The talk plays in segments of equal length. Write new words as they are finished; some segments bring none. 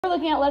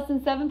looking at lesson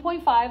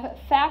 7.5,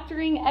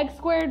 factoring x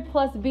squared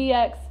plus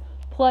bx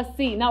plus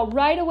c. Now,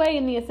 right away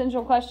in the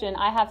essential question,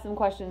 I have some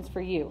questions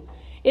for you.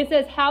 It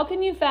says, how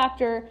can you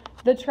factor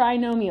the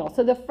trinomial?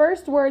 So the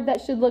first word that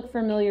should look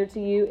familiar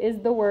to you is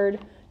the word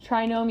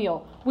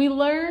trinomial. We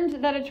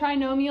learned that a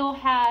trinomial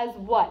has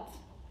what?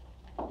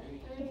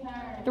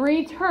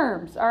 3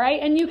 terms, all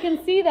right? And you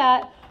can see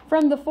that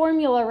from the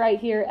formula right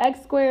here,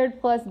 x squared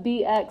plus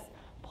bx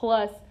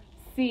plus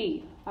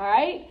c, all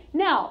right?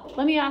 Now,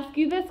 let me ask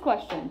you this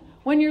question.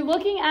 When you're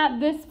looking at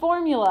this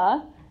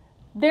formula,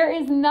 there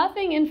is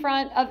nothing in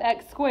front of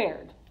x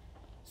squared.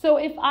 So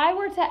if I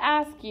were to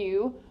ask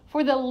you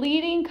for the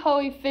leading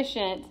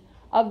coefficient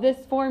of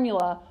this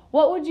formula,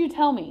 what would you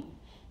tell me?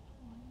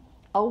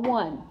 A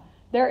 1.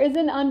 There is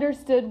an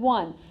understood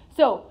 1.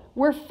 So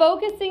we're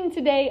focusing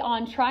today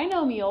on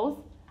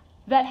trinomials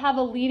that have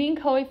a leading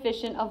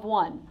coefficient of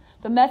 1.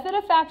 The method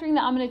of factoring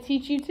that I'm going to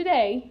teach you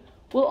today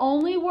will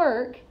only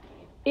work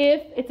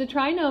if it's a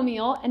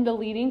trinomial and the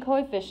leading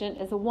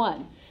coefficient is a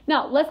 1.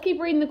 Now, let's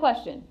keep reading the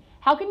question.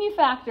 How can you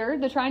factor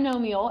the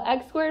trinomial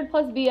x squared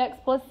plus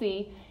bx plus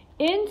c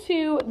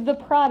into the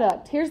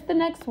product? Here's the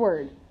next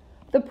word.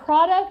 The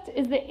product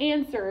is the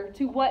answer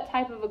to what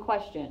type of a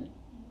question?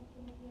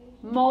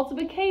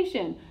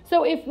 Multiplication.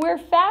 So if we're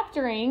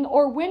factoring,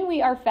 or when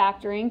we are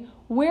factoring,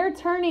 we're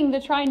turning the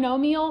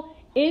trinomial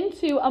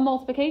into a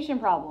multiplication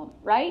problem,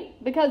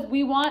 right? Because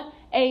we want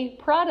a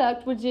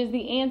product, which is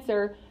the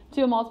answer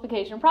to a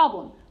multiplication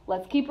problem.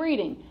 Let's keep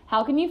reading.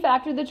 How can you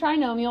factor the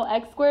trinomial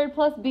x squared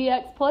plus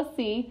bx plus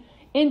c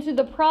into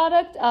the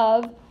product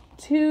of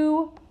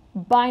 2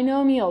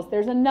 binomials?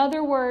 There's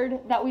another word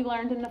that we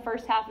learned in the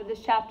first half of this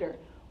chapter.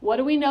 What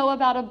do we know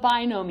about a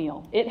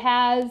binomial? It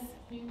has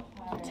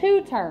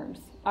 2 terms,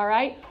 all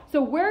right?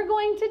 So we're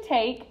going to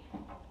take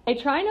a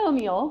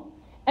trinomial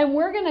and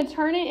we're going to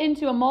turn it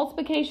into a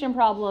multiplication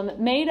problem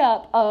made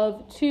up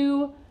of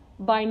 2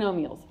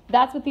 binomials.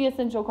 That's what the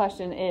essential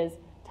question is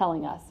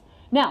telling us.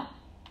 Now,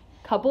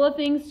 couple of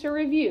things to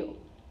review.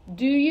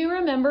 Do you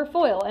remember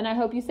FOIL? And I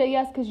hope you say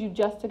yes because you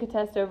just took a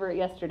test over it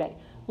yesterday.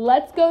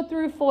 Let's go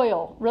through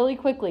FOIL really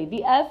quickly.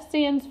 The F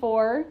stands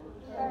for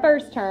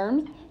first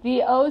terms.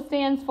 The O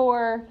stands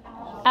for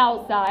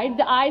outside.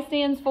 The I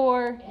stands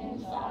for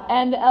inside.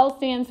 And the L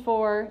stands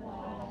for.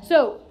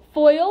 So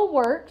FOIL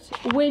worked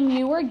when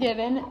you were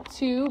given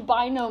 2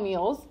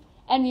 binomials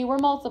and you were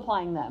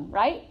multiplying them,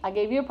 right? I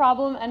gave you a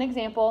problem, an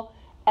example,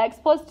 x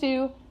plus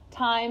 2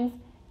 times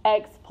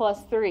x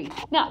plus 3.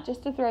 Now,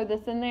 just to throw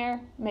this in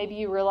there, maybe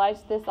you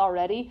realized this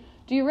already.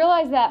 Do you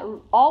realize that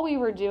all we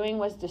were doing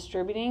was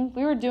distributing?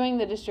 We were doing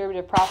the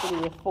distributive property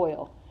with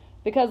FOIL.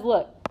 Because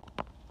look,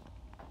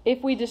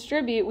 if we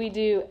distribute, we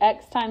do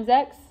x times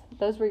x,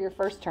 those were your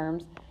first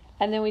terms,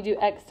 and then we do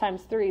x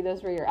times 3,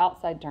 those were your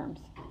outside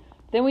terms.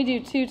 Then we do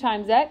 2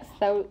 times x,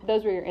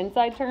 those were your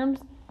inside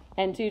terms,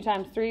 and 2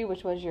 times 3,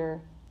 which was your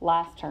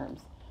last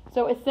terms.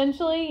 So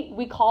essentially,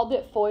 we called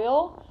it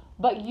FOIL,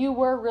 but you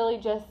were really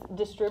just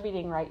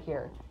distributing right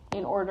here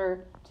in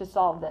order to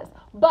solve this.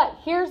 But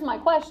here's my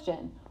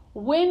question.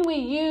 When we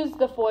used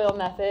the FOIL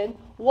method,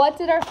 what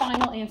did our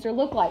final answer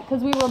look like?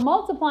 Because we were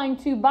multiplying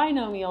 2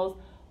 binomials,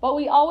 but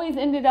we always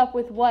ended up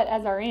with what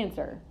as our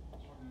answer?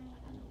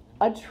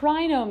 A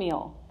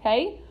trinomial,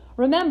 okay?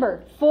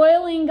 Remember,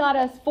 FOILing got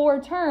us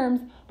 4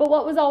 terms, but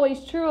what was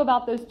always true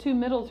about those 2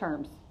 middle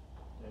terms?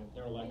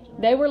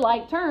 They were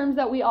like terms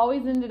that we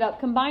always ended up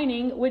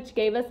combining, which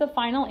gave us a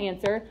final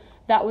answer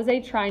that was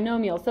a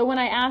trinomial. So when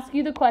I ask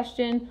you the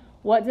question,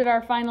 what did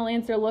our final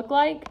answer look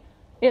like?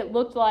 It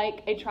looked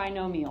like a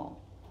trinomial.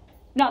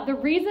 Now, the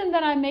reason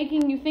that I'm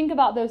making you think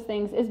about those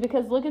things is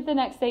because look at the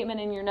next statement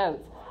in your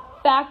notes.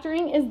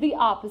 Factoring is the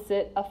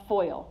opposite of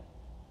FOIL.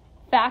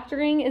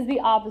 Factoring is the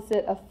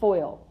opposite of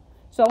FOIL.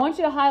 So I want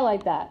you to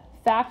highlight that.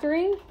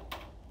 Factoring,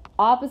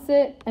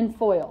 opposite, and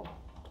FOIL.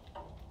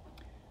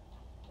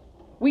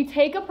 We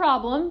take a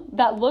problem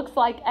that looks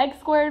like x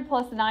squared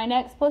plus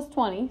 9x plus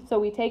 20. So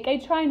we take a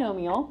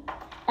trinomial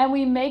and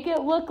we make it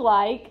look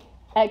like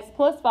x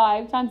plus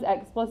 5 times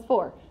x plus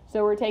 4.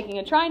 So we're taking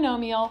a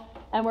trinomial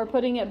and we're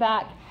putting it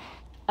back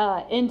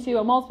into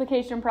a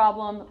multiplication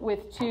problem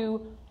with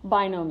 2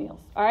 binomials.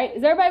 All right,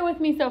 is everybody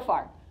with me so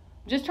far?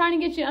 Just trying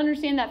to get you to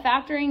understand that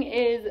factoring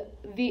is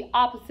the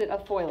opposite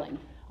of FOILing.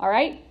 All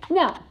right,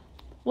 now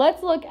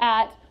let's look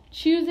at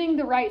choosing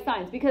the right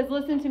signs, because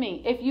listen to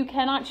me, if you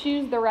cannot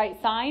choose the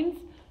right signs,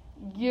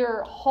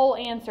 your whole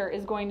answer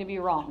is going to be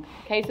wrong.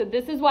 Okay, so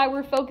this is why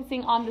we're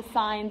focusing on the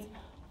signs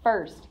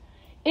first.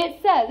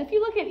 It says, if you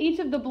look at each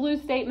of the blue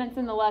statements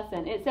in the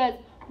lesson, it says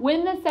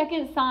when the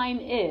second sign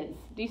is.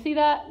 Do you see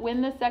that?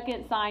 When the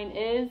second sign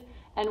is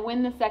and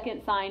when the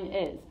second sign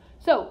is.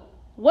 So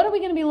what are we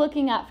going to be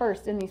looking at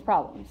first in these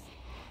problems?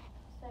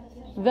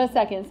 The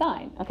second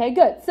sign. Okay,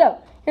 good. So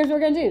here's what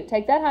we're going to do.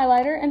 Take that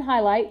highlighter and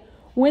highlight.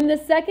 When the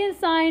second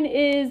sign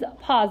is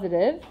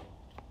positive,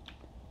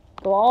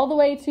 go all the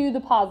way to the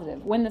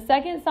positive. When the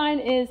second sign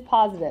is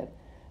positive,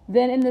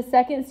 then in the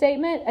second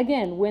statement,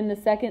 again, when the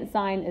second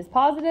sign is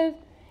positive,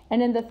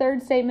 and in the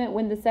third statement,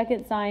 when the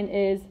second sign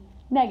is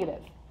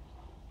negative.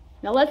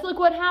 Now let's look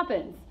what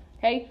happens.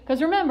 Okay,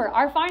 because remember,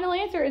 our final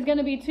answer is going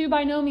to be two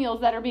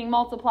binomials that are being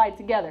multiplied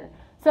together.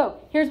 So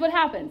here's what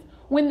happens.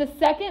 When the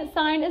second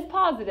sign is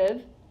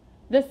positive,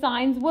 the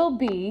signs will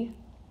be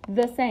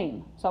the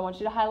same. So I want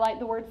you to highlight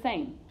the word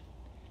same.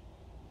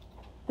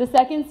 The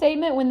second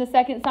statement, when the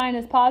second sign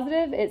is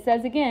positive, it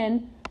says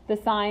again, the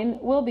sign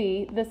will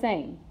be the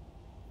same.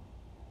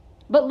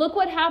 But look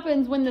what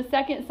happens when the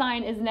second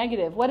sign is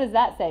negative. What does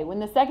that say? When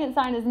the second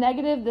sign is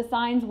negative, the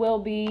signs will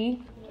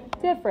be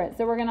different.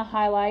 So we're going to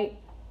highlight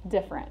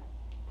different.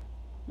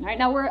 All right,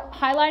 now we're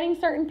highlighting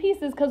certain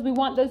pieces because we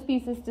want those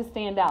pieces to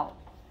stand out.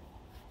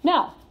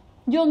 Now,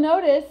 you'll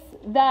notice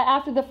that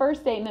after the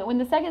first statement, when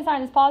the second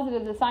sign is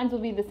positive, the signs will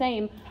be the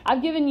same.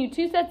 I've given you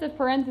two sets of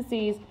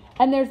parentheses,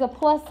 and there's a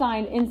plus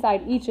sign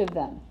inside each of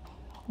them.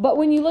 But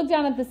when you look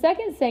down at the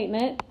second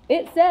statement,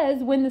 it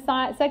says when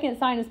the second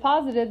sign is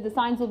positive, the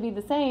signs will be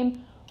the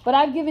same. But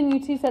I've given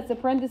you two sets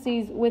of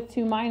parentheses with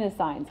two minus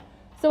signs.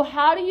 So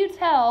how do you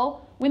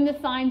tell when the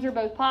signs are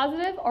both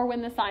positive or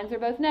when the signs are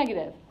both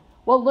negative?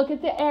 Well, look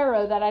at the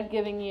arrow that I've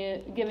given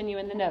you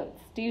in the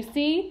notes. Do you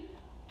see?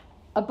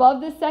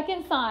 Above the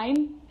second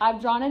sign,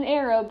 I've drawn an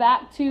arrow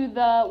back to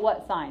the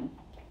what sign?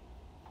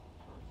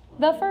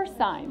 The first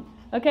sign.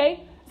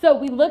 Okay? So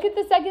we look at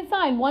the second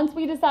sign. Once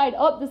we decide,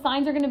 oh, the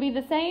signs are going to be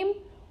the same,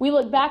 we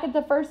look back at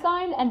the first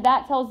sign, and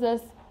that tells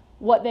us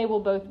what they will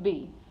both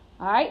be.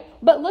 All right?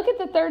 But look at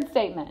the third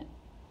statement.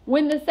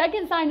 When the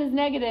second sign is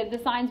negative, the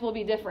signs will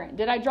be different.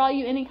 Did I draw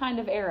you any kind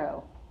of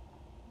arrow?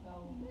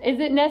 No. Is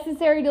it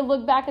necessary to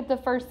look back at the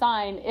first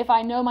sign if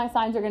I know my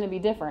signs are going to be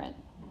different?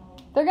 No.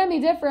 They're going to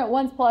be different.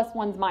 One's plus,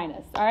 one's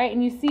minus. All right?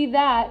 And you see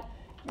that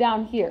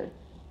down here.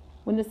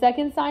 When the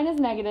second sign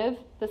is negative,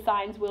 the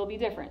signs will be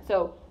different.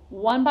 So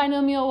one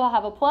binomial will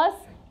have a plus,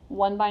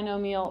 one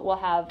binomial will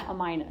have a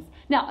minus.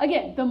 Now,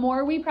 again, the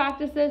more we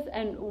practice this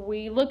and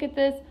we look at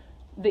this,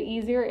 the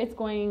easier it's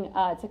going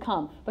to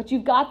come. But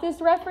you've got this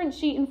reference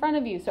sheet in front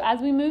of you. So as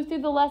we move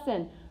through the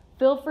lesson,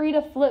 feel free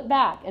to flip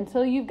back.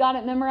 Until you've got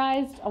it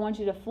memorized, I want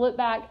you to flip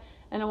back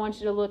and I want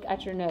you to look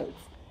at your notes.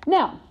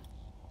 Now,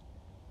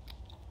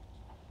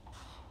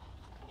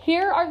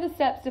 here are the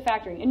steps to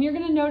factoring. And you're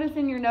going to notice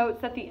in your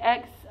notes that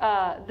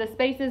the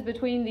spaces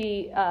between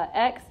the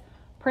x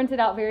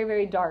printed out very,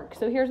 very dark.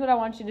 So here's what I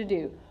want you to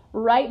do.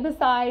 Right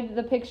beside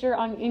the picture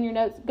in your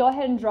notes, go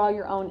ahead and draw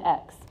your own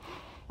X.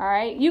 All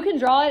right? You can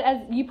draw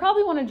it you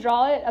probably want to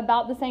draw it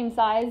about the same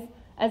size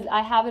as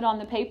I have it on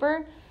the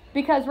paper,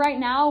 because right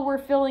now we're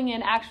filling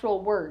in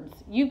actual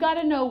words. You've got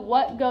to know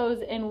what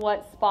goes in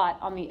what spot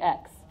on the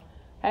X.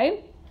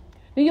 Okay?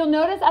 Now you'll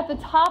notice at the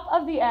top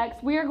of the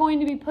X, we are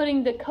going to be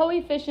putting the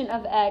coefficient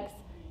of X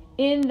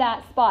in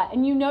that spot.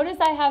 And you notice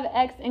I have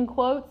X in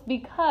quotes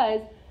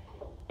because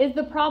is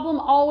the problem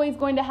always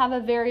going to have a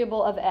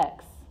variable of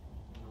X?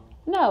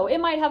 No, it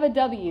might have a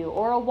W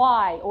or a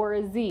Y or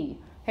a Z.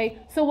 Okay,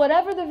 so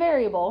whatever the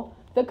variable,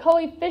 the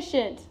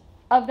coefficient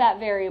of that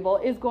variable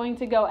is going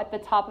to go at the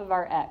top of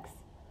our X.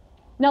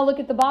 Now look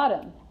at the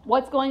bottom.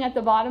 What's going at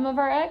the bottom of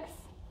our X?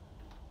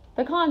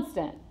 The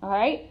constant, all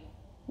right?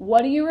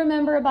 What do you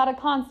remember about a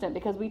constant?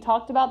 Because we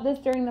talked about this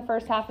during the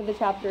first half of the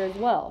chapter as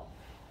well.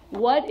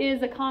 What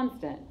is a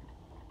constant?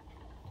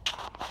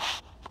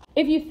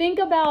 If you think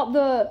about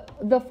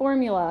the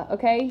formula,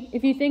 okay?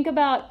 If you think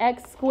about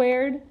x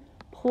squared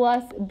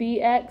plus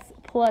bx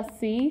plus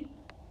c,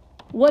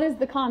 what is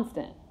the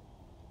constant?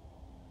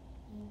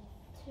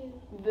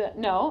 2.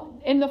 No,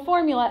 in the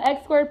formula,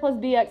 x squared plus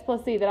bx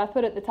plus c that I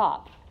put at the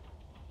top,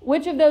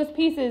 which of those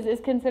pieces is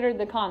considered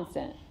the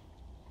constant?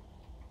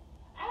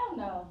 I don't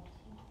know.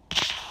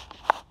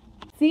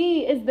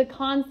 C is the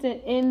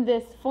constant in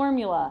this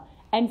formula,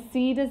 and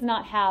c does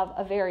not have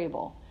a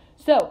variable.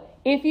 So,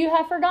 if you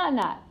have forgotten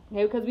that,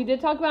 okay, because we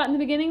did talk about it in the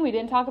beginning, we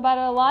didn't talk about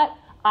it a lot,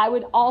 I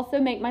would also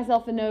make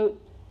myself a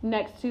note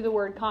next to the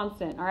word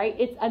constant, all right?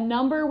 It's a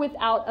number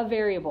without a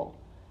variable.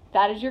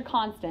 That is your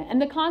constant.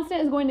 And the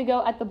constant is going to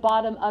go at the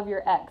bottom of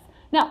your X.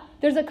 Now,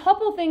 there's a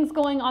couple things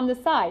going on the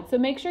side, so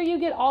make sure you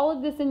get all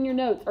of this in your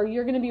notes or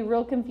you're going to be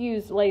real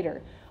confused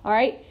later, all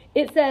right?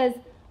 It says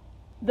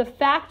the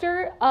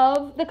factor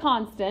of the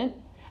constant,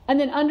 and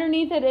then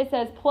underneath it, it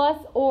says plus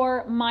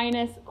or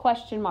minus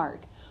question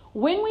mark.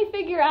 When we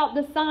figure out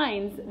the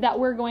signs that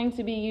we're going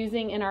to be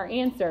using in our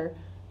answer,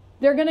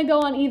 they're going to go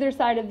on either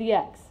side of the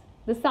X.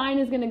 The sign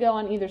is going to go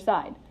on either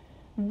side.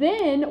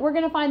 Then we're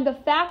going to find the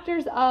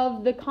factors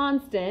of the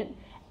constant,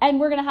 and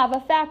we're going to have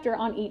a factor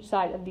on each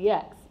side of the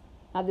X.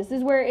 Now this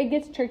is where it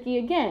gets tricky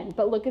again,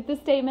 but look at the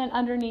statement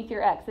underneath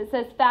your X. It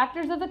says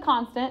factors of the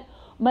constant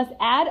must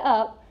add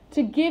up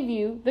to give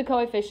you the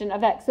coefficient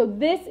of X. So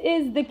this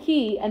is the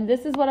key, and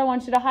this is what I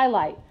want you to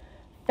highlight.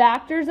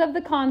 Factors of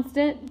the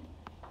constant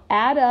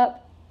add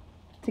up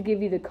to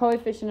give you the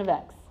coefficient of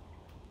X.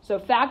 So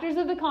factors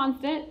of the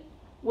constant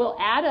will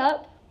add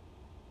up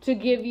to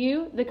give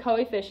you the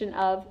coefficient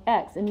of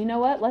X. And you know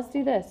what? Let's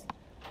do this.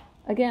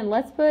 Again,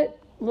 let's put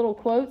little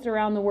quotes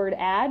around the word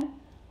add,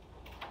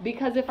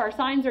 because if our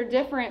signs are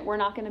different, we're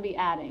not going to be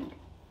adding.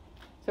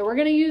 So we're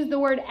going to use the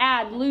word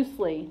add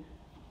loosely.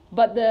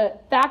 But the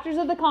factors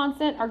of the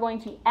constant are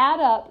going to add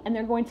up, and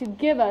they're going to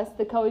give us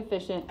the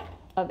coefficient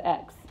of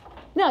x.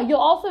 Now, you'll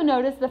also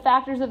notice the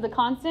factors of the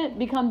constant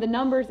become the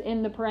numbers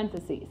in the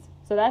parentheses.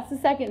 So that's the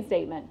second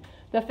statement.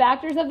 The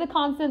factors of the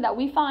constant that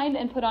we find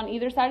and put on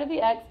either side of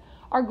the x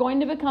are going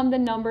to become the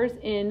numbers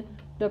in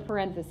the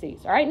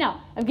parentheses. All right,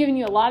 now, I've given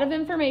you a lot of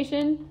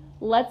information.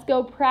 Let's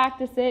go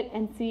practice it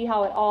and see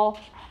how it all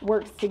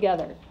works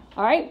together.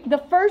 All right, the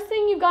first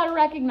thing you've got to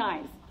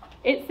recognize,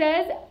 it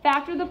says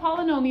factor the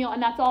polynomial,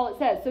 and that's all it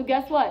says. So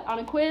guess what? On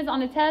a quiz,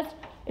 on a test,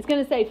 it's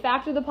going to say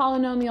factor the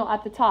polynomial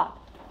at the top.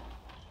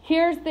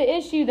 Here's the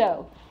issue,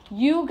 though.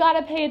 You got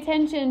to pay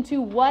attention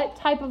to what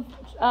type of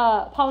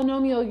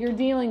polynomial you're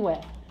dealing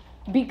with,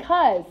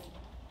 because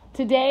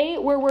today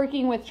we're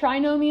working with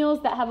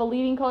trinomials that have a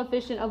leading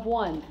coefficient of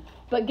 1.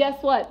 But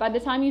guess what? By the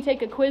time you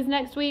take a quiz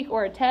next week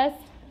or a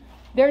test,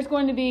 there's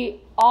going to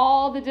be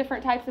all the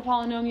different types of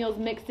polynomials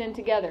mixed in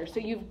together. So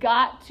you've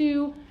got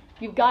to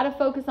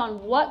focus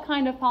on what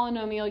kind of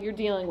polynomial you're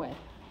dealing with.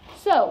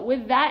 So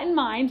with that in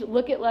mind,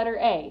 look at letter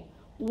A.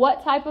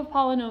 What type of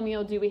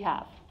polynomial do we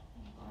have?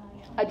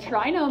 A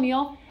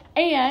trinomial.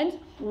 And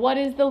what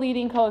is the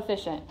leading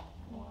coefficient?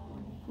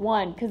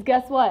 1. Because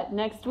guess what?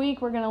 Next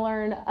week we're going to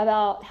learn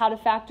about how to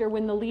factor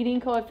when the leading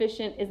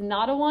coefficient is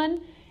not a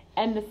 1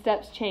 and the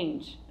steps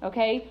change.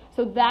 Okay?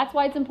 So that's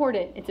why it's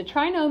important. It's a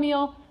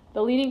trinomial.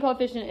 The leading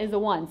coefficient is a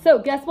 1. So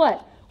guess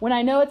what? When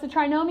I know it's a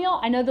trinomial,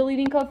 I know the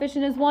leading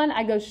coefficient is 1,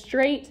 I go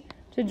straight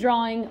to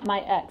drawing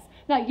my x.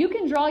 Now, you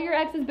can draw your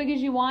x as big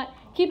as you want.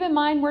 Keep in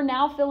mind, we're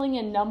now filling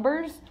in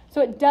numbers, so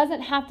it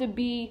doesn't have to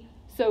be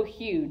so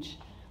huge.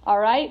 All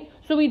right?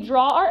 So we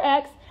draw our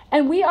x,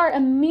 and we are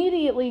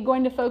immediately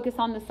going to focus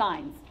on the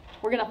signs.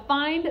 We're going to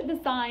find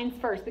the signs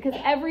first, because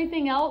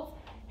everything else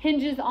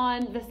hinges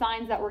on the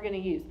signs that we're going to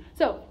use.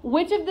 So,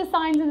 which of the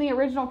signs in the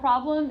original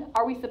problem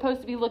are we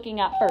supposed to be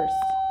looking at first?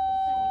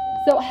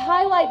 So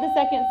highlight the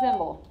second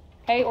symbol,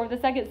 okay, or the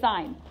second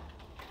sign.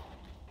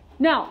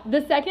 Now,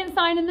 the second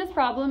sign in this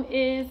problem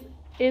is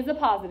a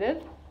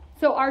positive.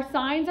 So our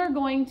signs are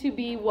going to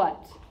be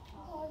what?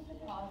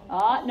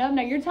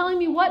 No, you're telling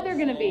me what they're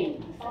going to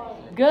be.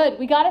 Good.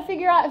 We got to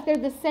figure out if they're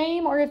the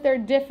same or if they're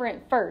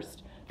different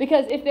first.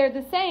 Because if they're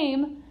the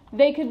same,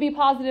 they could be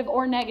positive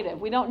or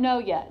negative. We don't know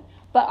yet.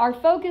 But our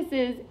focus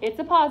is it's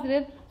a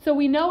positive, so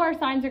we know our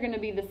signs are going to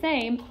be the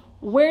same.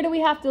 Where do we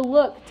have to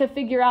look to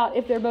figure out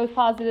if they're both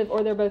positive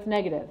or they're both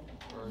negative?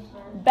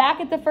 Back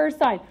at the first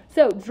sign.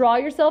 So draw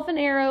yourself an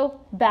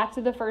arrow back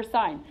to the first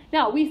sign.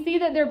 Now, we see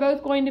that they're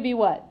both going to be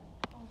what?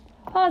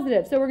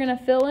 Positive. So we're going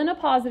to fill in a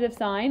positive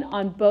sign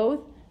on both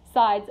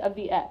sides of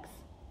the x.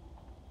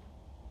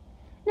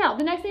 Now,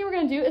 the next thing we're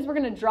going to do is we're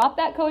going to drop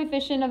that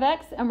coefficient of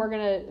x and we're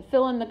going to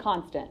fill in the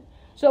constant.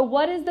 So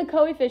what is the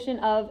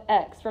coefficient of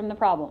x from the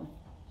problem?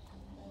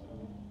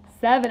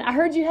 7. I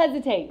heard you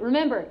hesitate.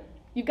 Remember,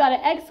 you've got an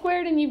x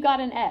squared and you've got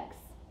an x.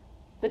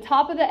 The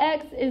top of the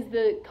x is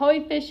the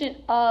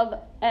coefficient of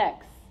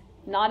x,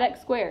 not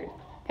x squared.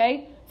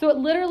 Okay? So it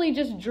literally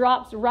just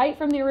drops right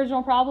from the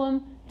original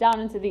problem down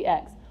into the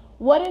x.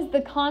 What is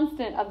the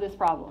constant of this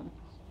problem?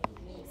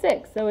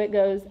 6. So it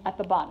goes at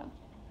the bottom.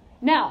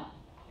 Now,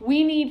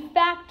 we need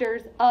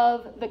factors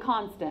of the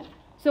constant.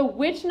 So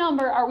which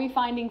number are we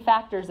finding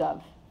factors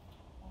of?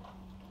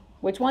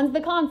 Which one's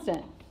the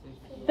constant?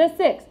 The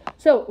 6.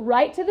 So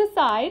right to the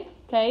side,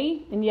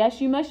 okay, and yes,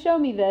 you must show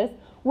me this,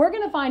 we're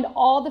going to find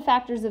all the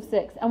factors of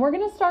 6. And we're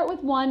going to start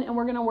with 1 and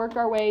we're going to work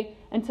our way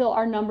until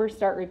our numbers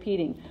start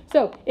repeating.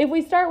 So if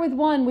we start with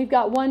 1, we've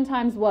got 1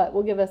 times what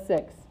will give us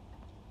 6?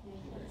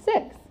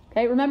 6.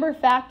 Okay, remember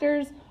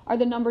factors are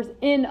the numbers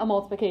in a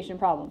multiplication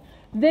problem.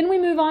 Then we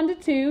move on to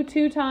 2.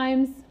 2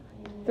 times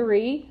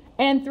 3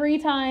 and 3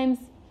 times,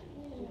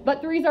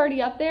 but 3's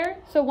already up there.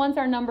 So once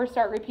our numbers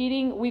start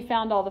repeating, we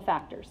found all the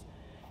factors.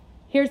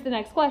 Here's the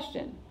next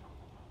question.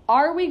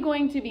 Are we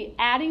going to be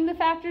adding the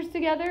factors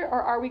together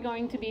or are we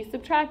going to be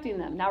subtracting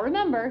them? Now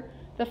remember,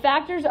 the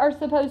factors are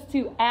supposed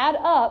to add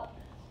up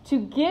to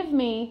give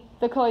me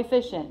the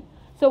coefficient.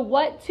 So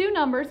what two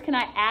numbers can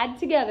I add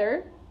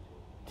together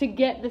to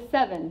get the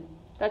 7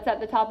 that's at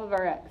the top of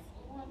our x?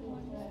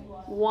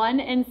 1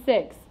 and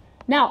 6.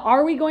 Now,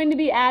 are we going to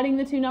be adding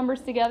the two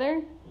numbers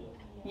together?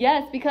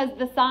 Yes, because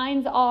the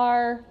signs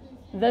are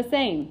the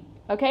same.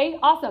 Okay,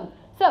 awesome.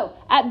 So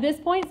at this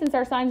point, since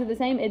our signs are the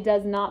same, it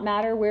does not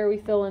matter where we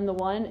fill in the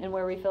 1 and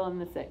where we fill in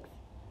the 6.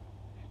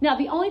 Now,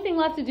 the only thing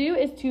left to do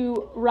is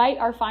to write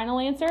our final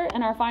answer,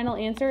 and our final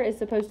answer is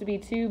supposed to be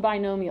 2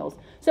 binomials.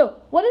 So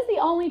what is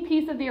the only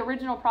piece of the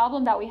original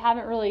problem that we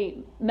haven't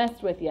really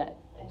messed with yet?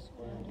 X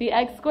squared. The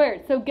x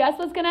squared. So guess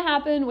what's going to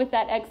happen with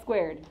that x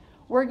squared?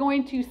 We're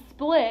going to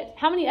split.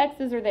 How many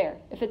x's are there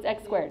if it's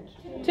x squared?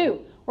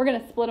 2. We're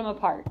going to split them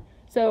apart.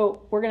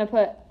 So we're going to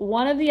put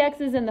one of the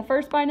x's in the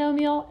first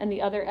binomial and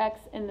the other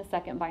x in the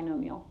second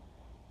binomial.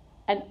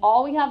 And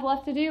all we have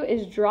left to do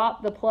is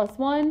drop the plus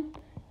 1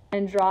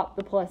 and drop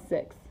the plus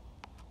 6.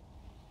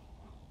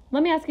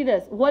 Let me ask you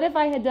this. What if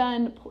I had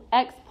done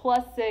x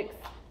plus 6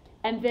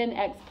 and then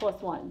x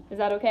plus 1? Is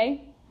that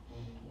okay?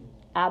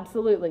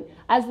 Absolutely.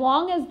 As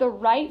long as the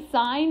right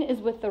sign is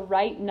with the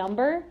right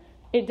number,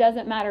 it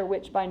doesn't matter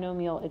which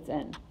binomial it's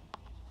in.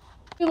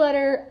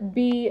 Letter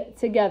B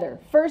together.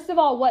 First of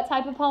all, what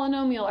type of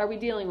polynomial are we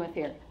dealing with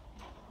here?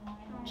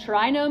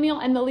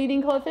 Trinomial, and the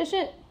leading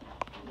coefficient?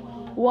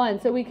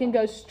 1. So we can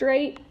go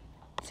straight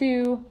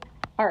to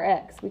our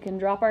x. We can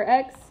drop our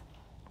x.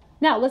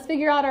 Now, let's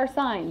figure out our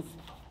signs.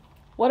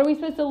 What are we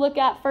supposed to look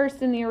at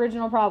first in the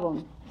original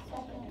problem?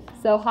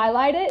 So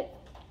highlight it,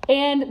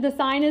 and the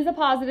sign is a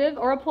positive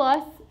or a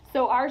plus,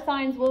 so our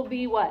signs will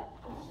be what?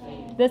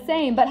 The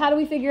same. But how do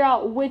we figure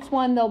out which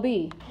one they'll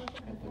be?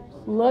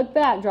 Look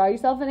back. Draw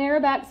yourself an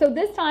arrow back. So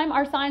this time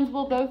our signs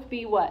will both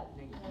be what?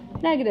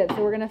 Negative.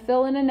 So we're going to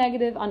fill in a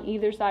negative on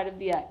either side of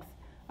the x.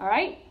 All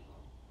right?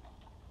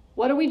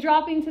 What are we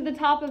dropping to the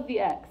top of the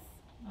x?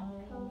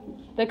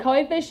 The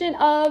coefficient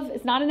of,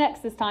 it's not an x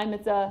this time,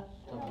 it's a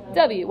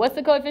w. What's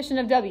the coefficient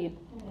of w?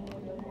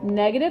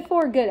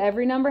 -4. Good.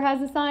 Every number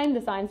has a sign.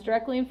 The sign's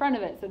directly in front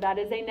of it. So that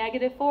is a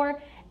 -4.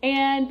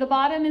 And the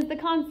bottom is the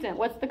constant.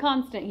 What's the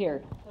constant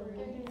here?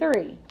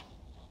 3.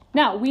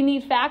 Now, we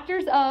need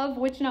factors of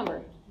which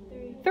number?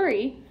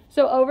 3.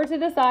 So over to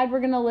the side, we're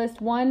going to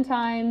list 1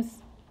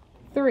 times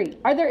 3.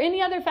 Are there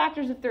any other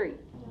factors of 3?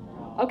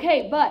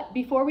 Okay, but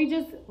before we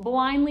just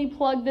blindly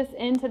plug this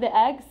into the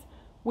x,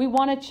 we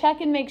want to check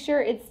and make sure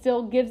it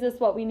still gives us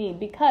what we need,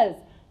 because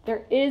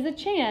there is a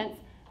chance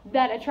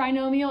that a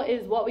trinomial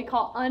is what we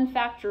call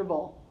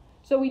unfactorable.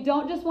 So we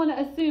don't just want to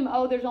assume,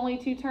 oh, there's only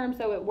 2 terms,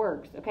 so it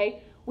works,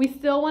 okay? We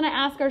still want to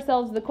ask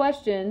ourselves the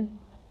question,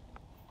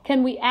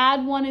 can we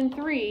add 1 and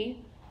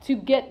 3 to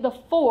get the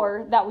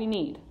 4 that we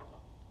need?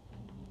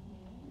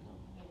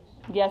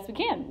 Yes, we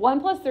can. 1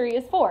 plus 3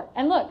 is 4.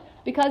 And look,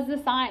 because the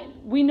sign,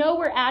 we know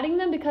we're adding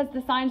them because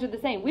the signs are the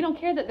same. We don't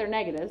care that they're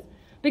negatives.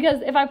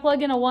 Because if I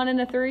plug in a 1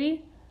 and a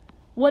 3,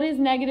 what is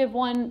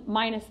 -1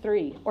 minus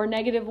 3? Or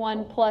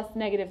 -1 plus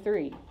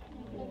 -3?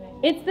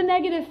 It's the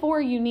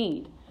 -4 you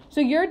need.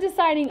 So you're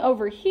deciding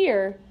over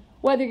here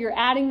whether you're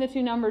adding the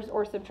 2 numbers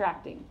or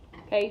subtracting.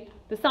 Okay?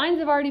 The signs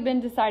have already been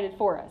decided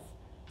for us.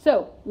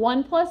 So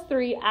 1 plus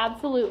 3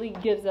 absolutely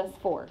gives us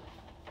 4.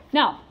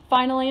 Now,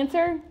 final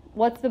answer.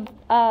 What's the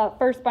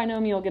first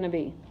binomial going to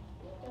be?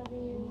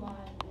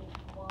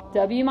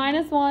 W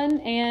minus 1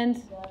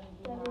 and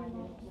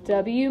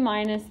W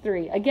minus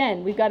 3.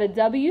 Again, we've got a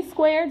W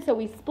squared, so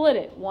we split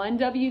it. 1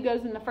 W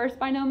goes in the first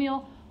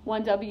binomial,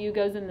 1 W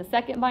goes in the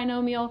second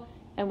binomial,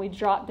 and we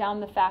drop down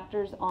the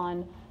factors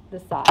on the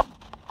side.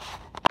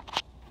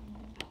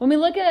 When we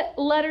look at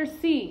letter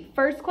C,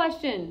 first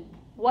question,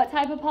 what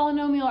type of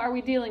polynomial are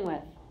we dealing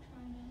with?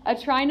 A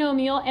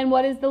trinomial, and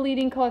what is the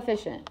leading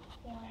coefficient?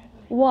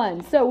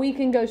 1. So we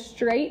can go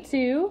straight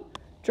to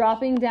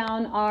dropping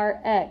down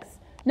our x.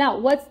 Now,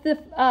 what's the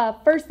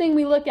first thing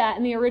we look at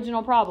in the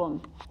original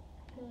problem?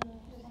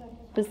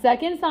 The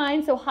second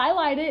sign. So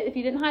highlight it if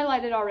you didn't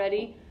highlight it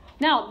already.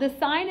 Now, the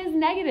sign is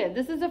negative.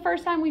 This is the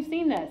first time we've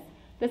seen this.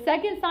 The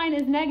second sign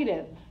is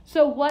negative.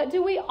 So what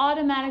do we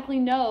automatically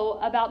know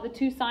about the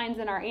 2 signs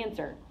in our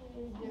answer?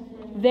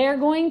 They're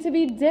going to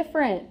be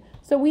different.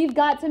 So we've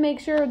got to make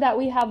sure that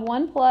we have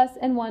 1 plus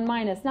and 1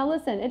 minus. Now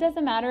listen, it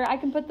doesn't matter. I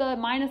can put the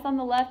minus on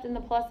the left and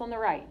the plus on the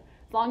right,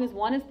 as long as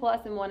 1 is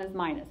plus and 1 is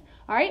minus.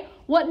 All right,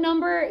 what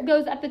number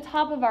goes at the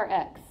top of our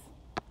x?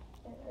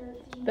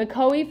 The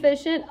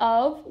coefficient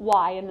of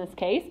y in this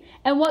case.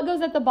 And what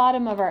goes at the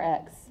bottom of our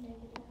x?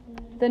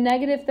 The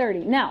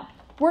 -30. Now,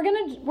 we're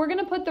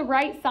gonna put the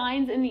right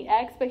signs in the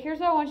x, but here's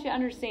what I want you to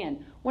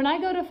understand. When I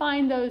go to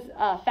find those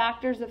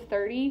factors of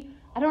 30,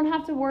 I don't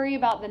have to worry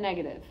about the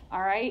negative,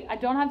 all right? I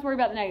don't have to worry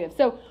about the negative.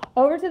 So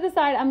over to the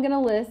side, I'm going to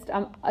list,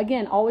 I'm,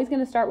 again, always going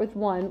to start with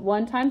 1.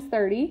 1 times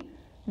 30,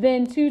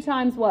 then 2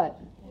 times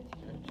what?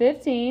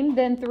 15,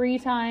 then 3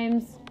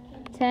 times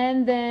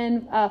 10,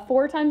 then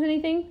 4 times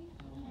anything?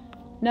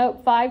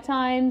 Nope, 5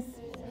 times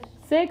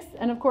 6,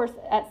 and of course,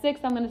 at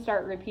 6, I'm going to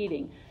start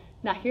repeating.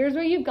 Now, here's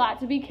where you've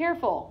got to be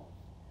careful.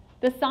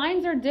 The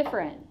signs are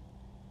different.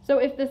 So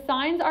if the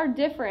signs are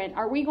different,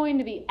 are we going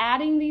to be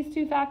adding these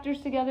 2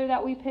 factors together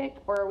that we pick,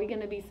 or are we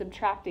going to be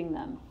subtracting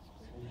them?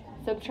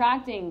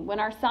 Subtracting. When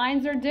our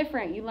signs are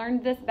different, you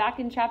learned this back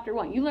in chapter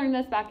 1. You learned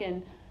this back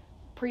in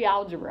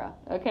pre-algebra,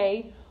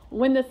 okay?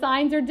 When the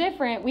signs are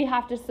different, we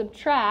have to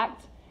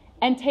subtract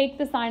and take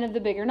the sign of the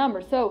bigger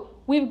number. So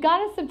we've got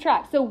to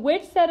subtract. So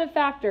which set of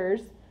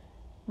factors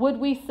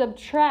would we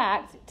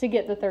subtract to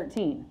get the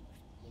 13?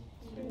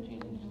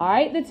 All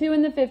right, the 2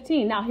 and the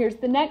 15. Now, here's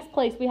the next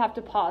place we have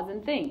to pause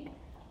and think.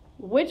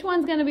 Which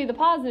one's going to be the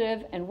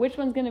positive and which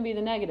one's going to be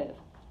the negative?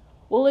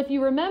 Well, if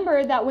you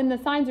remember that when the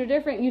signs are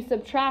different, you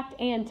subtract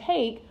and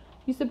take.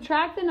 You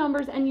subtract the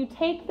numbers and you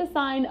take the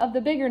sign of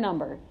the bigger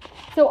number.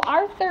 So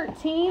our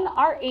 13,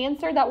 our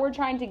answer that we're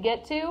trying to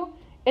get to,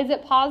 is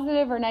it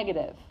positive or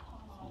negative?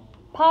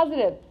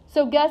 Positive.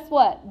 So guess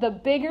what? The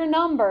bigger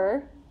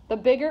number, the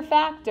bigger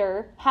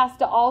factor, has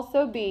to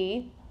also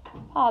be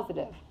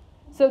positive.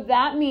 So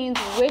that means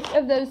which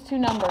of those 2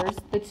 numbers,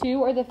 the 2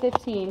 or the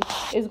 15,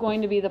 is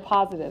going to be the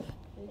positive?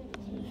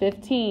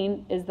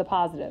 15 is the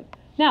positive.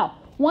 Now,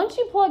 once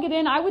you plug it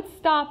in, I would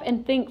stop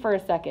and think for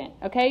a second,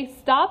 okay?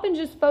 Stop and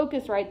just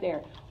focus right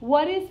there.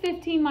 What is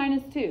 15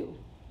 minus 2?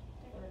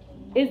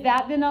 Is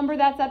that the number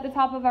that's at the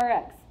top of our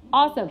x?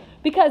 Awesome.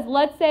 Because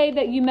let's say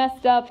that you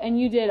messed up and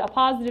you did a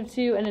positive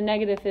 2 and a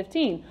negative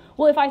 15.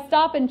 Well, if I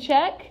stop and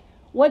check,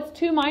 what's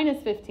 2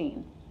 minus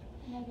 15?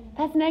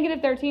 That's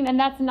negative 13, and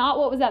that's not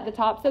what was at the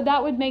top, so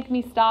that would make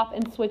me stop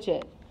and switch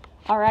it.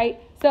 All right?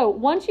 So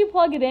once you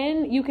plug it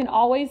in, you can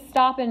always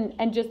stop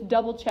and just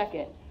double check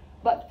it.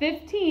 But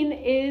 15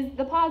 is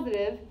the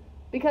positive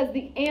because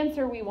the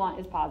answer we want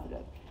is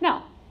positive.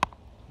 Now,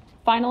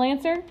 final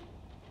answer.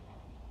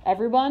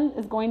 Everyone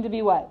is going to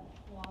be what?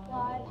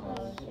 Y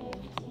plus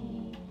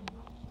 15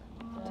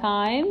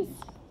 Times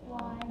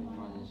y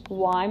minus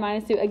y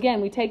minus 2.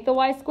 Again, we take the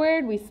y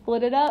squared, we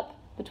split it up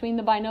between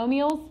the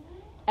binomials,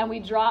 and we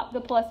drop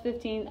the plus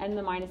 15 and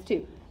the minus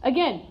 2.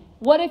 Again,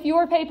 what if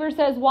your paper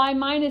says y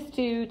minus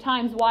 2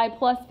 times y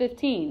plus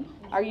 15?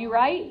 Are you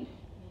right?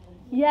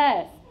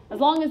 Yes. As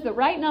long as the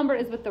right number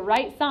is with the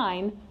right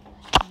sign,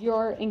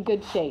 you're in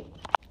good shape.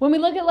 When we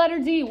look at letter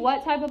D,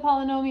 what type of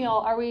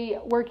polynomial are we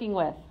working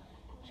with?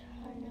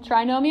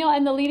 Trinomial,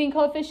 and the leading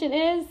coefficient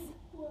is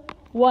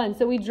 1.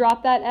 So we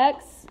drop that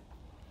x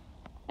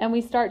and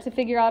we start to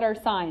figure out our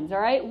signs, all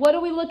right? What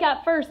do we look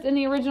at first in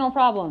the original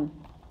problem?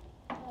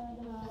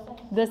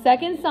 The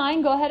second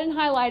sign. Go ahead and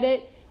highlight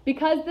it.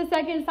 Because the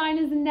second sign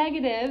is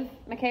negative,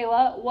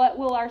 Michaela, what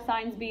will our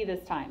signs be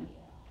this time?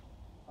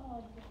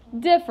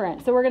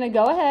 Different. So we're going to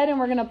go ahead and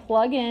we're going to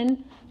plug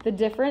in the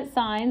different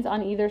signs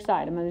on either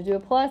side. I'm going to do a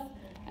plus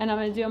and I'm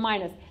going to do a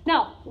minus.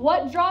 Now,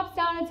 what drops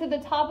down into the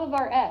top of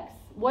our x?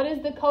 What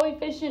is the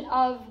coefficient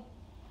of,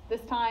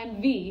 this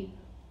time, v?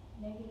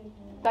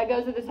 That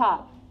goes at the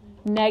top.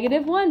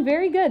 Negative 1.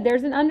 Very good.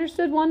 There's an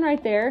understood 1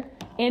 right there.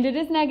 And it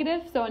is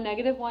negative, so a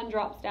negative 1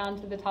 drops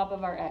down to the top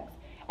of our x.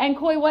 And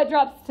Coy, what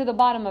drops to the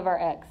bottom of our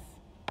x?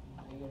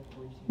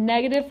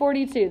 Negative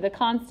 42. The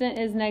constant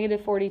is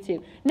negative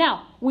 42.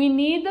 Now, we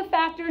need the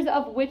factors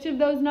of which of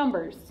those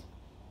numbers?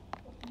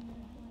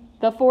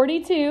 The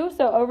 42.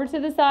 So over to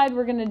the side,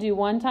 we're going to do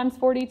 1 times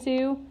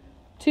 42.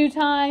 2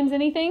 times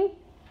anything?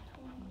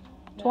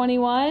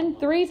 21.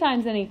 3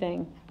 times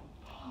anything?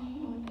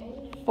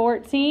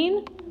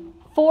 14.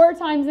 4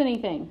 times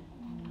anything?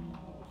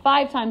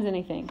 5 times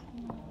anything?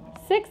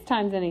 6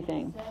 times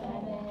anything?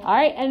 All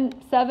right, and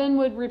 7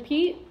 would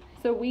repeat,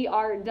 so we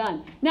are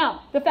done.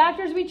 Now, the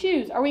factors we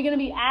choose, are we going to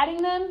be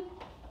adding them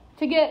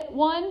to get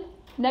 1,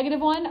 negative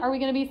 1? Are we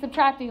going to be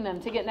subtracting them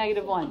to get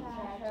negative 1?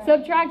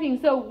 Subtracting.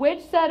 So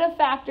which set of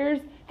factors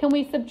can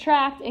we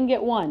subtract and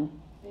get 1?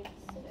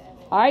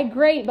 All right,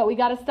 great, but we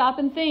got to stop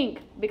and think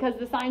because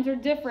the signs are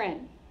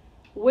different.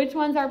 Which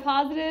ones are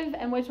positive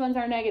and which ones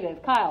are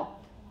negative? Kyle.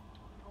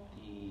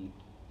 The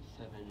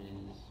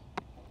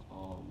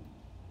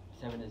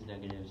 7 is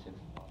negative, 6 is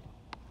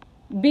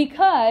positive.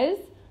 Because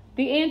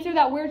the answer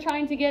that we're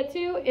trying to get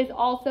to is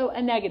also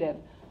a negative.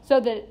 So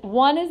that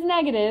 1 is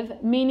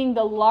negative, meaning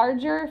the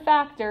larger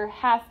factor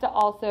has to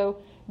also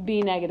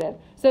be negative.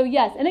 So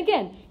yes, and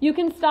again, you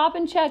can stop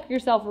and check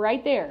yourself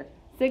right there.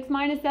 6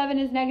 minus 7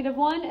 is negative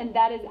 1, and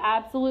that is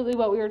absolutely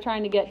what we were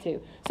trying to get to.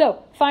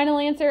 So, final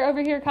answer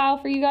over here, Kyle,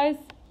 for you guys?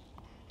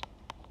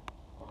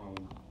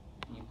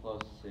 V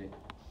plus 6.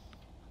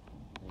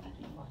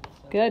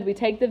 Good. We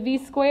take the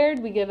v squared,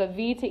 we give a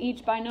v to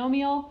each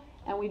binomial,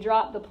 and we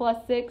drop the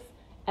plus 6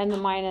 and the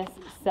minus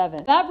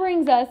 7. That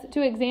brings us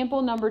to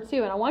example number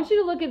 2, and I want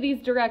you to look at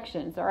these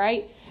directions, all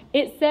right?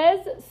 It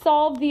says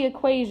solve the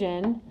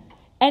equation,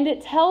 and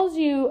it tells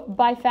you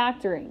by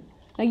factoring.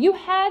 Now, you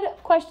had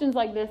questions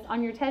like this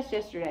on your test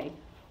yesterday,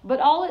 but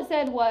all it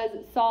said was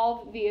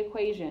solve the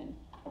equation.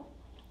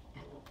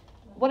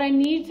 What I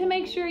need to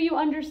make sure you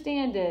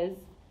understand is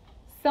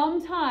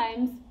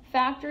sometimes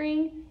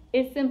factoring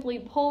is simply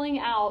pulling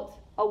out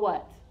a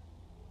what?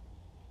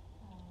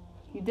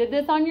 You did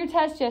this on your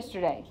test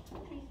yesterday.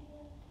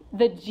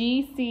 The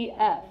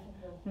GCF.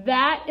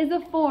 That is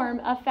a form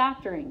of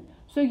factoring.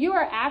 So you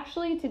are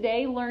actually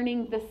today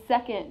learning the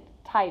second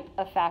type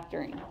of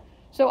factoring.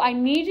 So I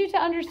need you to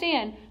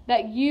understand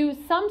that you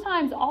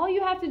sometimes all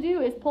you have to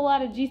do is pull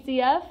out a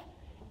GCF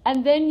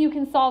and then you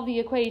can solve the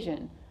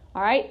equation.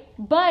 All right?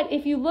 But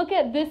if you look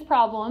at this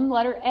problem,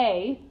 letter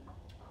A,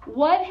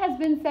 what has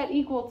been set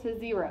equal to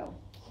 0?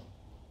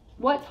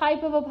 What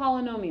type of a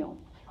polynomial?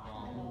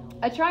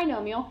 A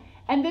trinomial.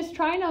 And this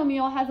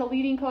trinomial has a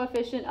leading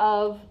coefficient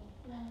of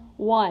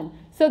 1.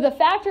 So the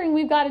factoring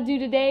we've got to do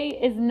today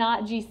is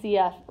not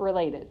GCF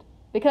related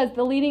because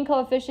the leading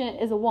coefficient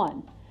is a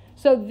 1.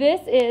 So this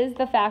is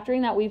the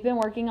factoring that we've been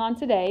working on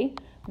today.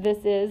 This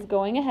is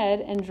going ahead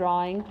and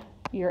drawing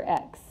your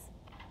x.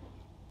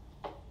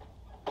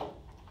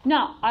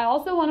 Now, I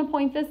also want to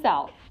point this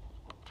out.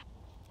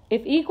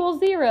 If equals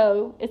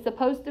 0 is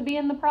supposed to be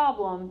in the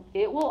problem,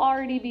 it will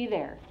already be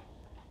there.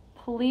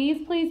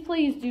 Please, please,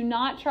 please do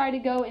not try to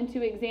go into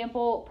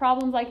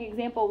problems like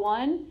example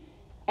 1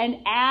 and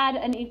add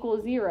an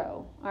equal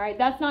 0. All right,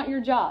 that's not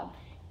your job.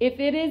 If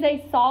it is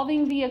a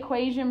solving the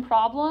equation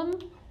problem,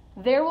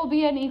 there will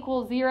be an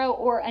equal 0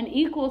 or an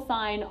equal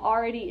sign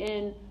already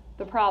in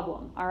the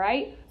problem. All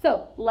right?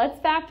 So let's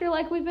factor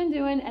like we've been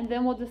doing, and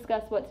then we'll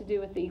discuss what to do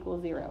with the equal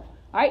 0. All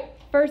right?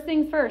 First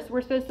things first,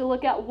 we're supposed to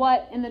look at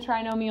what in the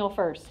trinomial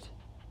first?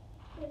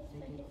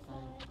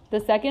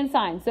 The second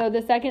sign. So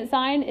the second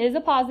sign is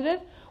a positive,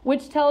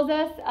 which tells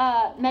us,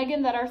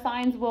 Megan, that our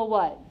signs will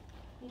what?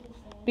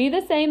 Be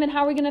the same. And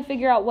how are we going to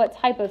figure out what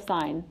type of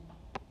sign?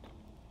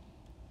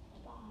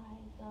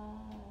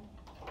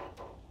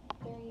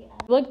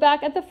 Look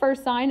back at the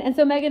first sign. And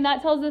so, Megan,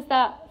 that tells us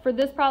that for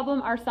this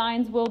problem, our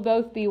signs will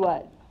both be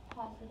what?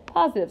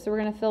 Positive. So we're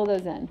going to fill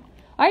those in.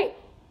 All right.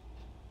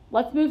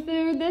 Let's move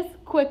through this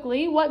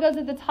quickly. What goes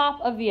at the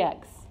top of the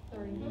x?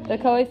 3. The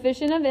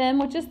coefficient of m,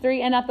 which is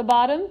 3. And at the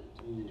bottom?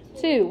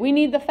 2. We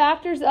need the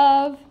factors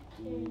of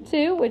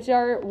 2, which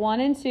are 1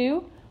 and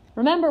 2.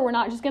 Remember, we're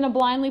not just going to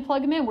blindly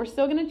plug them in. We're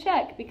still going to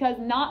check because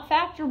not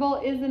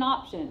factorable is an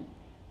option.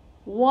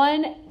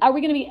 Are we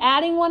going to be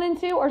adding 1 and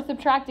 2 or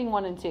subtracting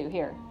 1 and 2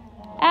 here?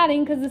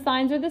 Adding, because the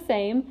signs are the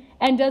same.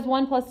 And does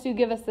 1 plus 2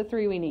 give us the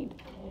 3 we need?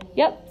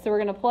 Yep. So we're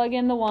going to plug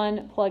in the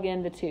 1, plug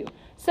in the 2.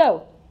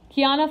 So,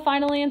 Kiana,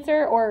 final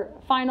answer or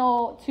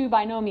final 2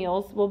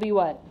 binomials will be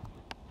what?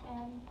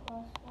 M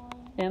plus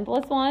 1. M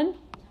plus 1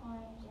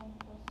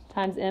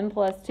 times m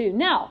plus 2.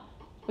 Now,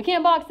 we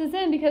can't box this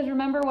in because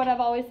remember what I've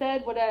always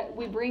said,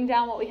 we bring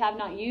down what we have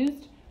not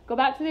used. Go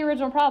back to the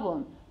original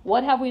problem.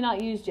 What have we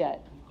not used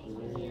yet?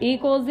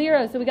 Equals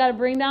 0. So we got to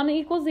bring down the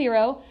equal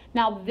 0.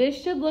 Now this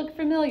should look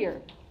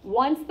familiar.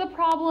 Once the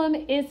problem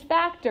is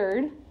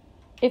factored,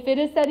 if it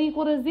is set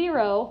equal to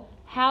 0,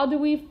 how do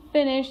we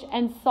finish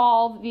and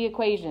solve the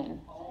equation?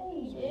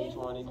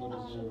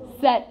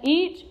 Set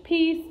each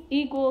piece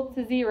equal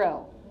to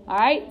 0. All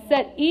right,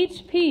 set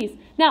each piece.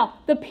 Now,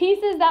 the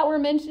pieces that we're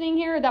mentioning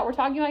here, that we're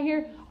talking about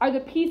here, are the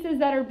pieces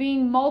that are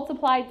being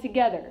multiplied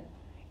together.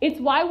 It's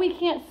why we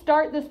can't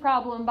start this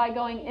problem by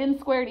going m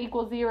squared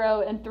equals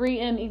 0 and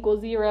 3m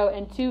equals 0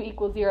 and 2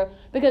 equals 0,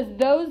 because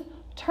those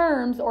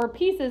terms or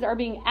pieces are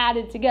being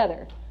added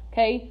together.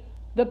 Okay,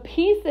 the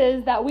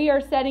pieces that we are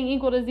setting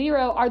equal to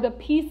 0 are the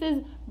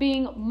pieces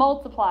being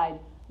multiplied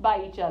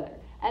by each other.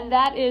 And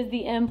that is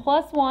the m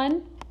plus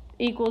 1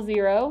 equals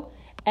 0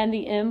 and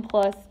the m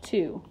plus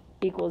 2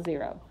 equals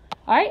 0.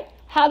 All right,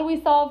 how do we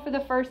solve for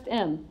the first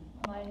m?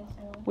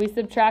 We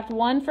subtract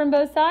 1 from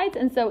both sides,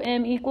 and so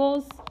m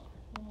equals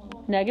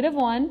negative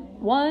 1,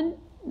 1,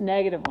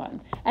 negative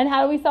 1. And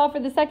how do we solve for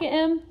the second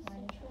m?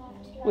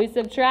 We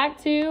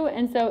subtract 2,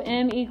 and so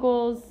m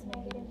equals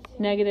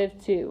negative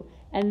 2.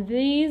 And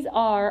these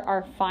are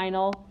our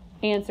final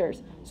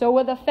answers. So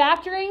with the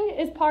factoring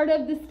is part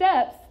of the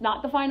steps,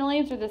 not the final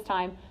answer this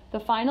time. The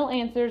final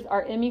answers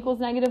are m equals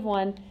negative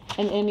 1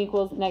 and m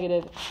equals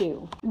negative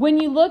 2. When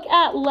you look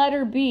at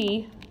letter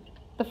B,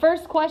 the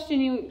first question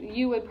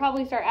you would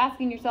probably start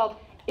asking yourself,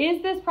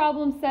 is this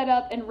problem set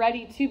up and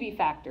ready to be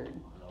factored?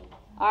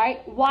 All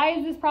right, why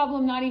is this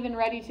problem not even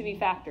ready to be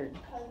factored?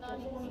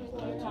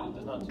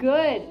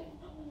 Good.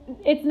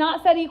 It's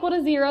not set equal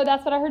to 0.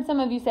 That's what I heard some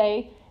of you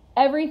say.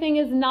 Everything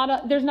is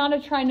there's not a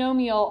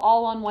trinomial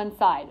all on one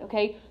side,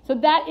 okay? So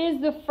that is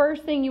the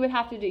first thing you would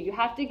have to do. You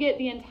have to get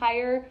the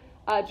entire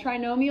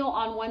trinomial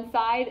on one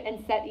side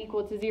and set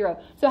equal to 0.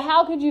 So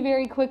how could you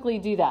very quickly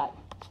do that?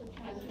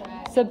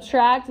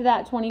 Subtract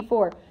that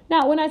 24.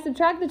 Now, when I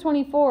subtract the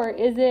 24,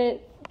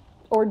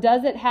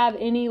 does it have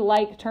any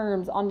like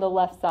terms on the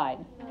left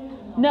side?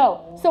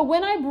 No. So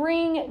when I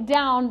bring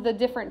down the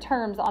different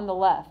terms on the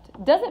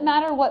left, does it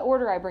matter what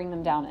order I bring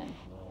them down in?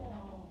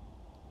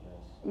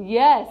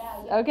 Yes.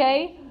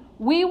 Okay.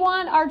 We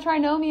want our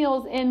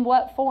trinomials in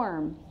what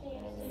form?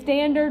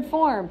 Standard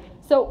form.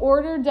 So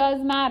order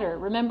does matter.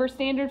 Remember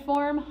standard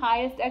form,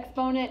 highest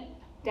exponent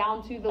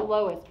down to the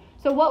lowest.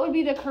 So what would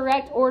be the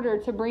correct order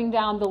to bring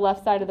down the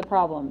left side of the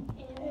problem?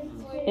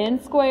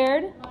 N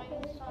squared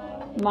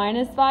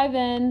minus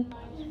 5n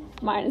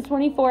minus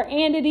 24.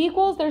 And it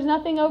equals, there's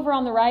nothing over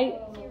on the right.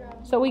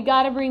 So we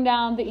got to bring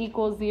down the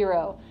equals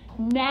 0.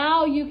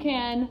 Now you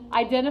can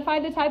identify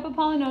the type of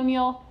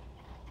polynomial,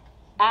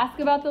 ask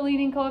about the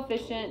leading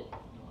coefficient,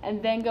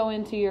 and then go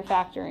into your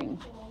factoring.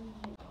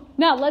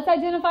 Now, let's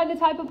identify the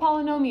type of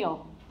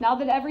polynomial. Now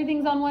that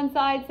everything's on one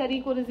side set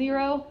equal to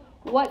 0,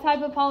 what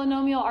type of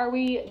polynomial are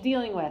we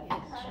dealing with?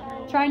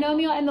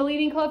 Trinomial, and the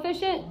leading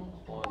coefficient?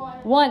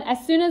 1.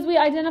 As soon as we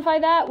identify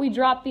that, we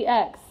drop the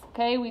x.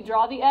 Okay, we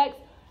draw the x.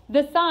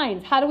 The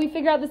signs, how do we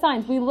figure out the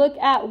signs? We look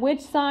at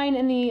which sign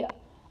in the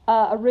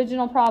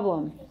original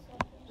problem?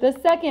 The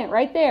second,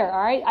 right there,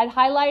 all right? I'd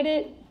highlight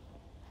it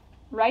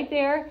right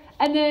there.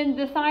 And then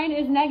the sign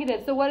is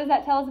negative. So what does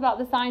that tell us about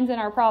the signs in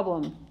our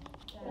problem?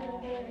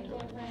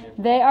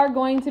 They are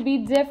going to be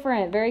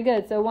different. Very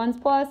good. So one's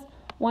plus,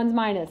 one's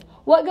minus.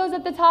 What goes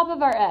at the top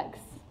of our x?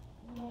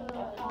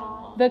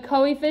 The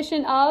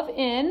coefficient of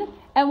n.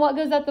 And what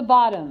goes at the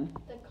bottom?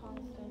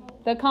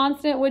 The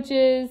constant, which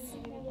is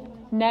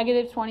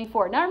negative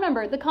 24. Now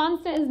remember, the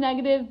constant is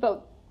negative,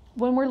 but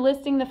when we're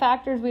listing the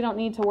factors, we don't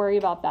need to worry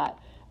about that.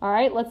 All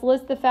right, let's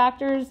list the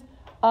factors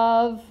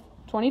of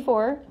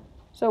 24.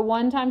 So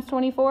 1 times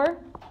 24,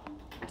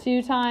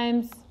 2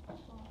 times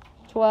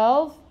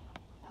 12.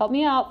 Help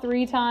me out.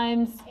 3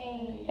 times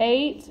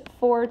 8,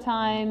 4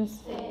 times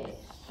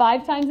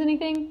 5 times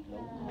anything?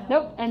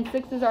 Nope. And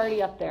 6 is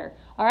already up there.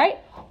 All right.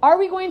 Are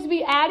we going to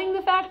be adding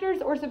the factors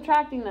or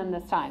subtracting them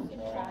this time?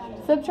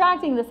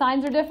 Subtracting. The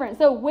signs are different.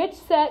 So which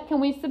set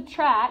can we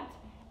subtract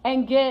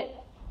and get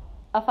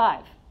a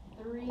 5?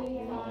 3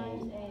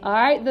 times 8. All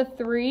right. The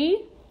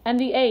 3 and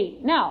the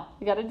 8. Now,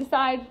 you got to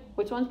decide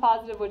which one's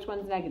positive, which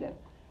one's negative.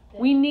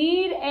 We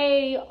need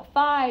a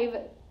 5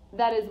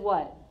 that is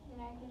what?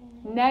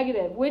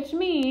 Negative, which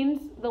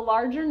means the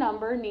larger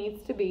number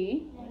needs to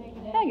be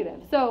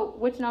negative. So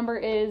which number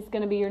is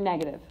going to be your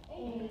negative?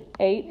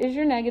 8 is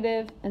your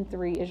negative and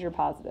 3 is your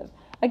positive.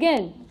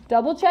 Again,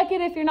 double check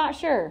it if you're not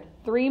sure.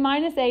 3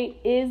 minus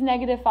 8 is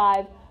negative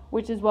 5,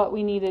 which is what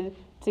we needed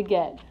to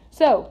get.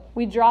 So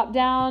we drop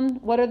down.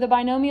 What are the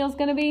binomials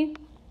going to be?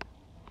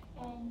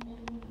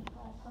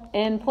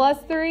 N plus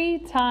 3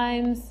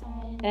 times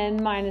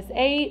n minus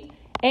 8.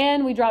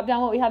 And we drop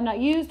down what we have not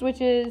used,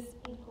 which is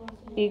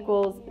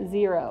equals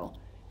 0.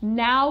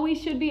 Now we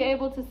should be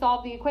able to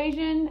solve the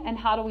equation. And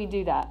how do we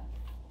do that?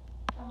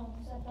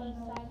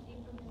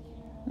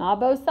 Not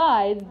both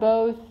sides,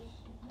 both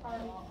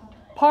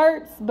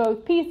parts,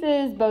 both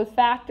pieces, both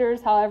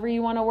factors, however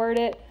you want to word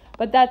it.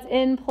 But that's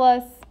n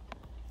plus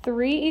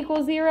 3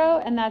 equals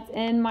 0, and that's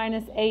n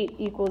minus 8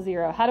 equals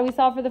 0. How do we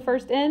solve for the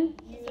first n?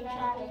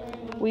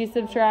 We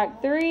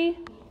subtract 3,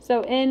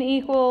 so n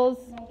equals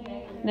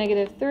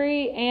negative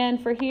 3.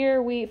 And for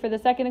here, for the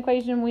second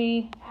equation,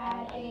 we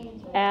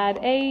add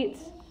 8,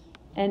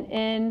 and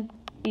n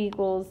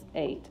equals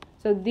 8.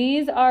 So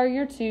these are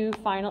your 2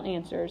 final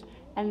answers.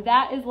 And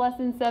that is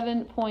lesson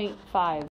 7.5.